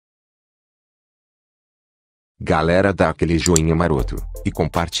Galera, dá aquele joinha maroto e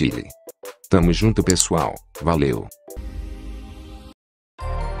compartilhe. Tamo junto, pessoal. Valeu.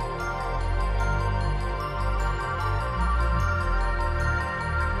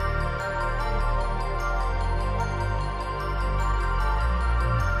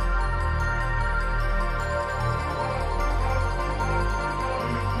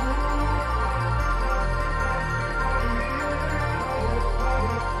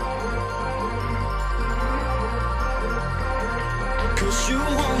 Cause you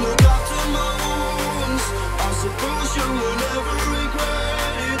won't look after my wounds. I suppose you will never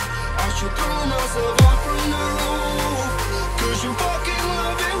regret it. I should throw myself out from the roof. Cause you fucking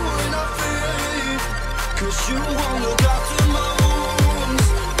love it when I fade. Cause you won't look after my wounds.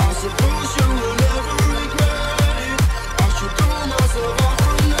 I suppose you will never regret it. I should throw myself out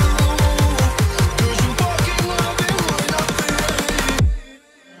from the roof. Cause you fucking love it when I fade.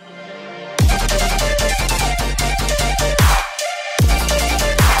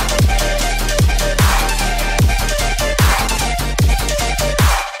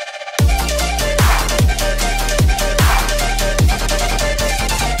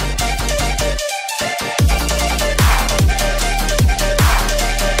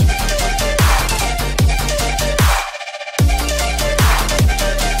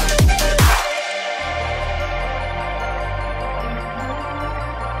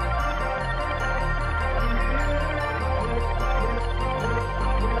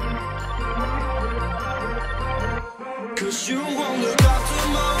 Cause you won't look after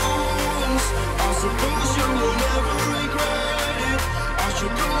my wounds. I suppose you will never regret it. I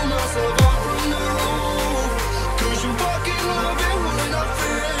should throw myself out from the roof. Cause you fucking love it when I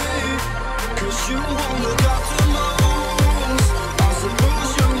fade. Cause you won't look after my wounds. I suppose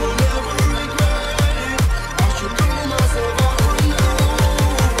you will never regret it. I should throw myself out from the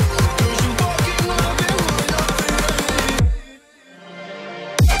roof. Cause you fucking love it when I fade.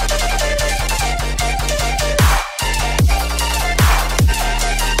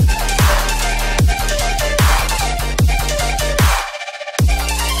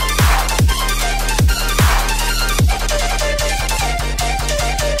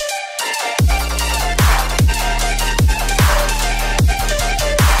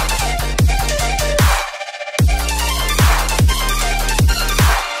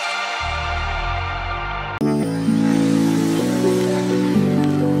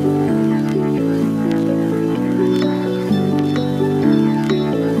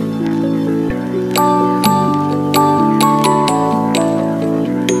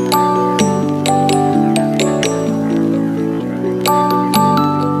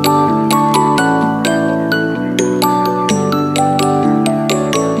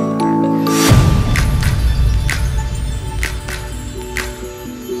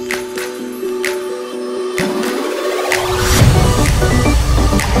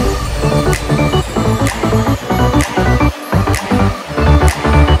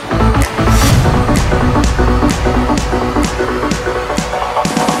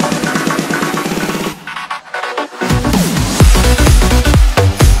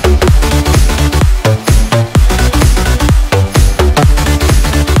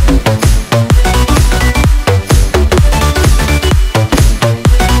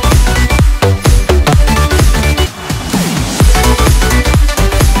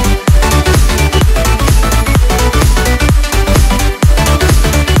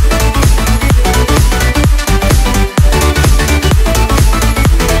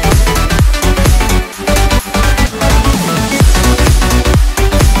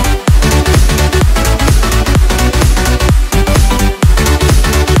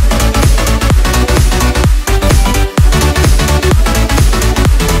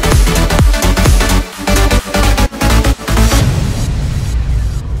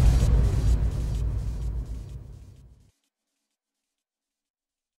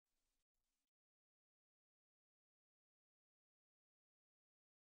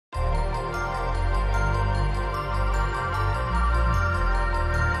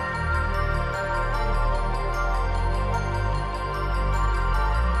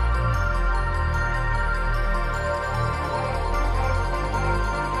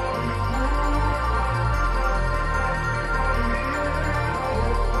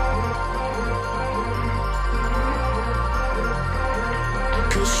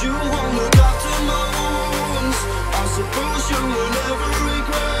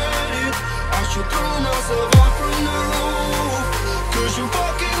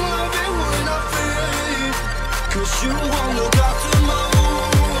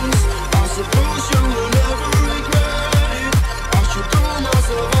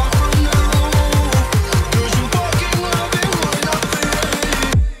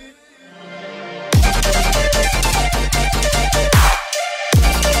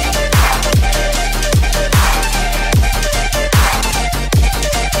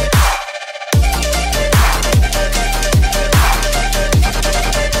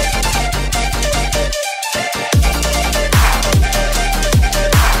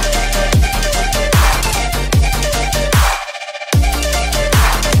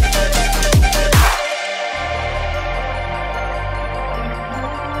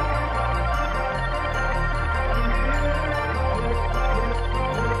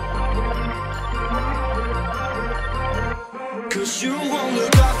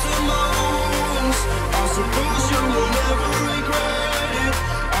 never regret it.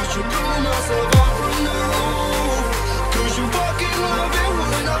 I should pull myself out from now, 'cause you fucking love it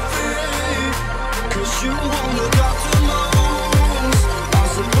when I fade. 'Cause you won't look after most. I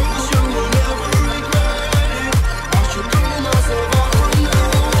suppose you will never regret it. I should pull myself out from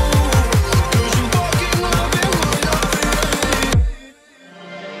now, 'cause you fucking love it when I fade.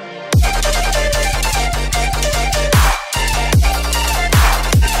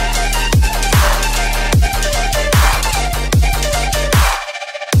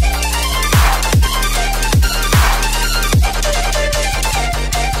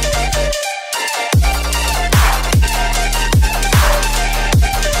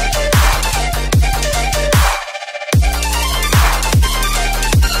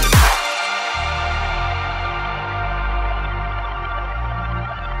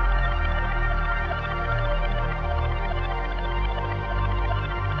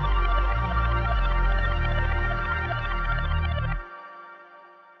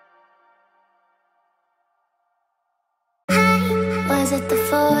 Was it the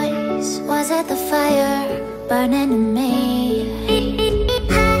voice? Was it the fire burning in me?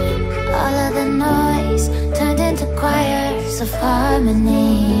 All of the noise turned into choirs of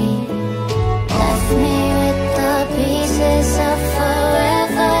harmony. Left me with the pieces of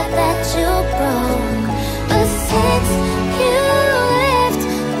forever that you broke. But since you left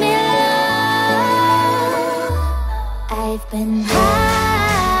me alone, I've been high.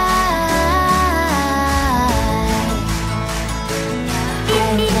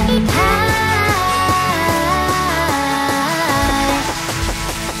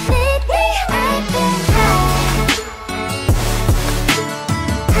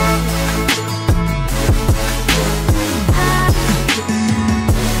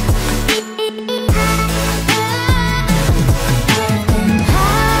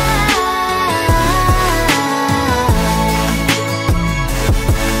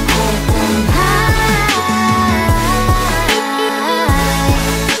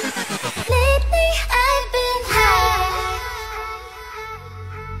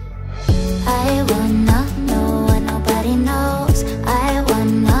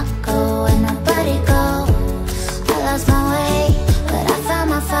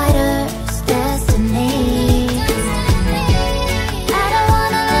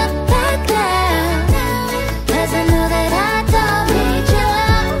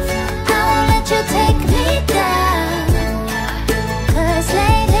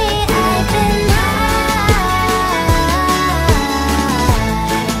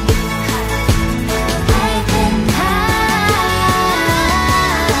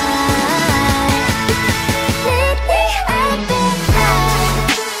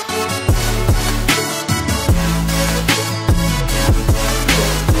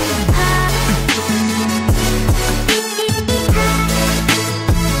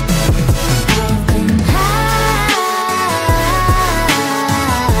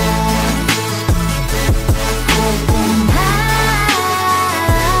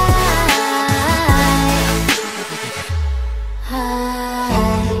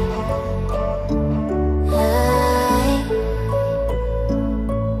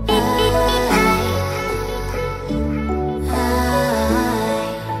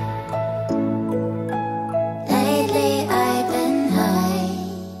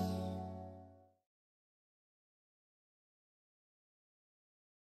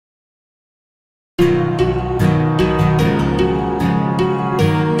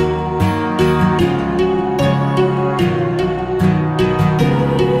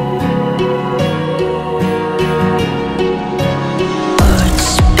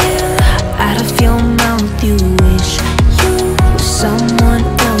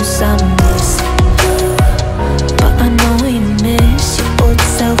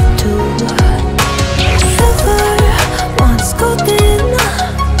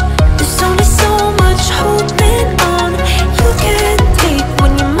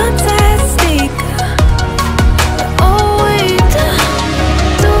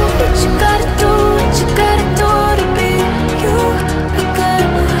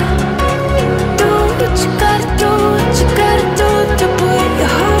 Do what you gotta do to put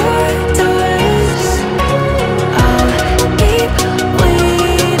your heart to it.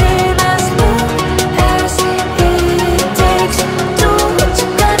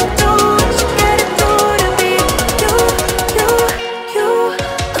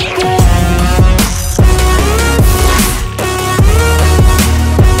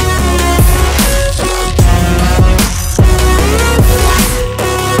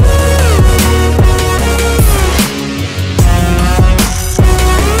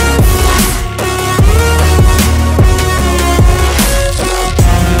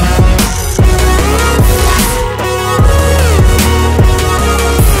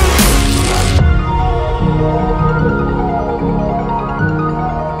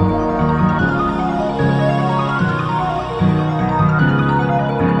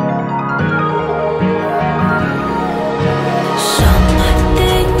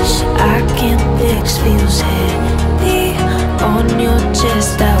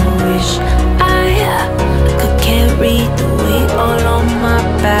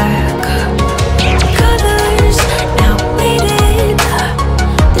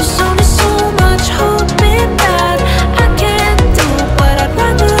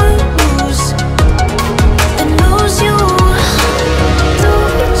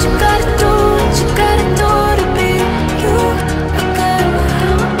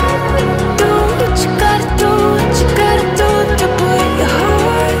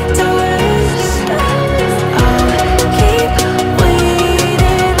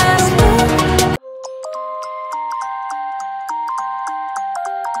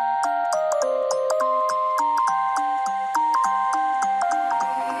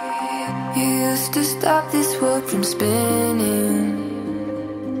 You used to stop this world from spinning.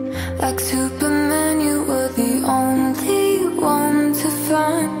 Like Superman, you were the only one to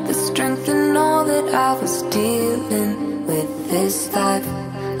find the strength in all that I was dealing with. This life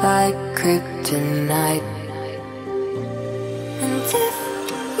like kryptonite. And if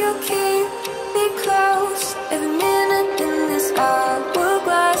you keep me close, every minute in this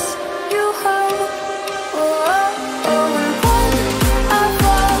hourglass you hold. Oh, oh, oh, and when I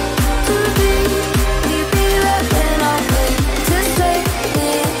fall to be right when I wait to save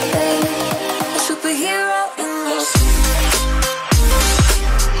me, a superhero in your sleep.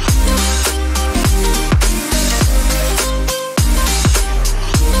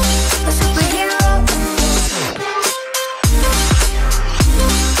 A superhero in your sleep.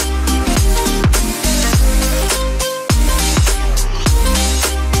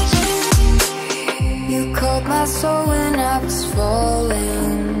 You called my soul when I was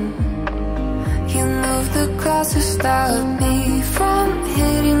falling. You moved the clouds to stop me from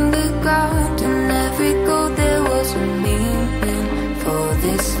hitting the ground. And every goal there was a meaning. For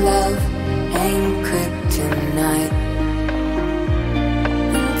this love ain't kryptonite.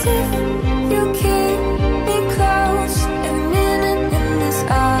 And if you keep me close, every minute in this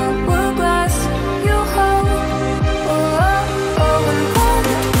hourglass you hold. Oh, oh, oh, and when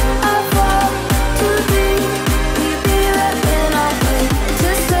I fall to be right when I wait to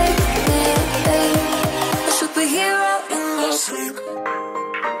save me, a superhero in your sleep.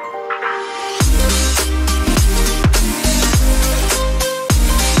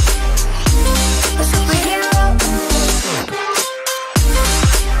 A superhero in your sleep.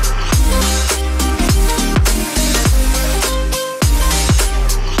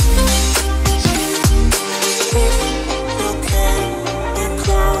 You can't be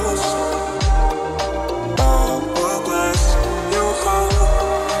close. All glass you hold.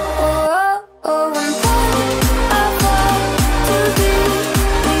 Oh, oh, oh, and when I fall to be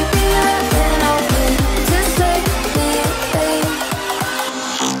right when I wait to save me,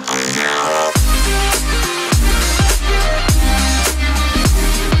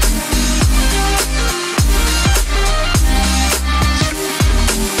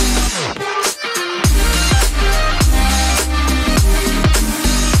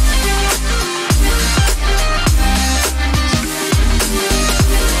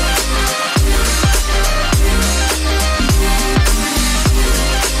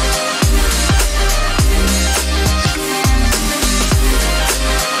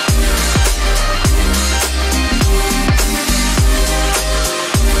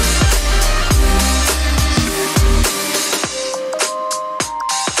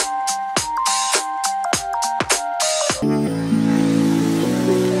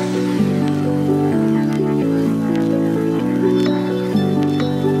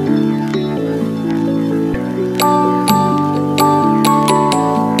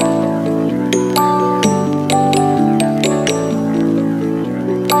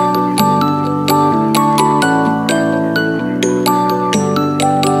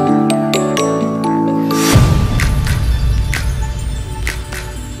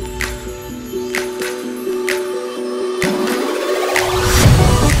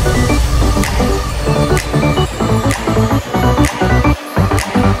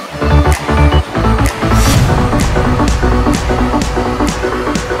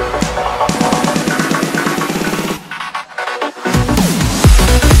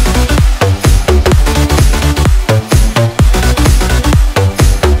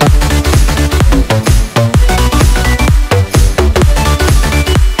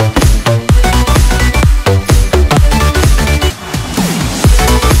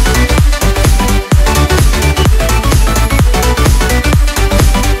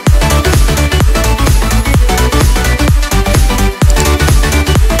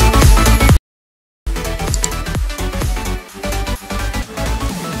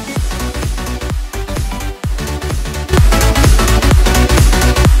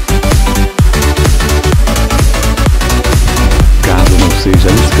 Seja